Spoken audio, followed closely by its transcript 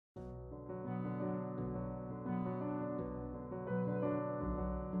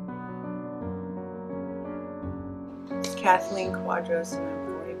Kathleen Quadros, and I'm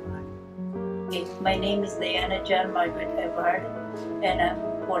 41. My name is Diana John Margaret Everhart, and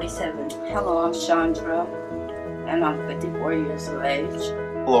I'm 47. Hello, I'm Chandra, and I'm 54 years of age.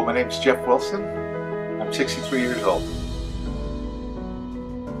 Hello, my name is Jeff Wilson. I'm 63 years old.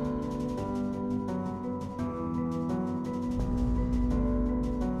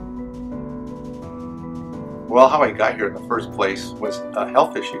 Well, how I got here in the first place was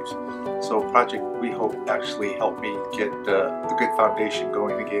health issues. So Project WeHOPE actually helped me get a good foundation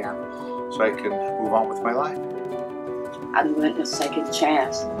going again so I can move on with my life. I went a second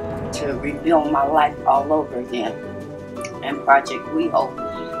chance to rebuild my life all over again. And Project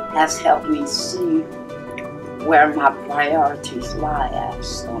WeHOPE has helped me see where my priorities lie at.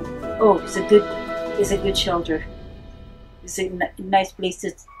 So. Oh, it's a good shelter. It's a nice place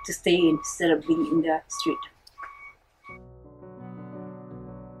to stay instead of being in the street.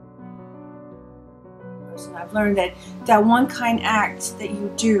 I've learned that one kind act that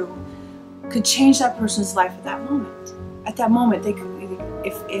you do could change that person's life at that moment. At that moment, they could,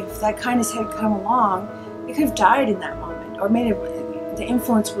 if that kindness had come along, they could have died in that moment, or made the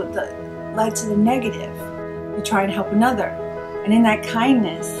influence led to the negative. You try and help another, and in that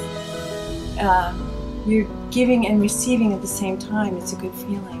kindness, you're giving and receiving at the same time. It's a good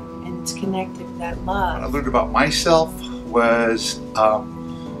feeling, and it's connected with that love. What I learned about myself was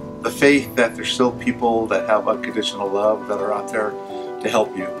the faith that there's still people that have unconditional love that are out there to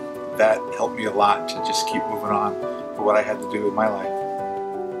help you. That helped me a lot to just keep moving on for what I had to do in my life.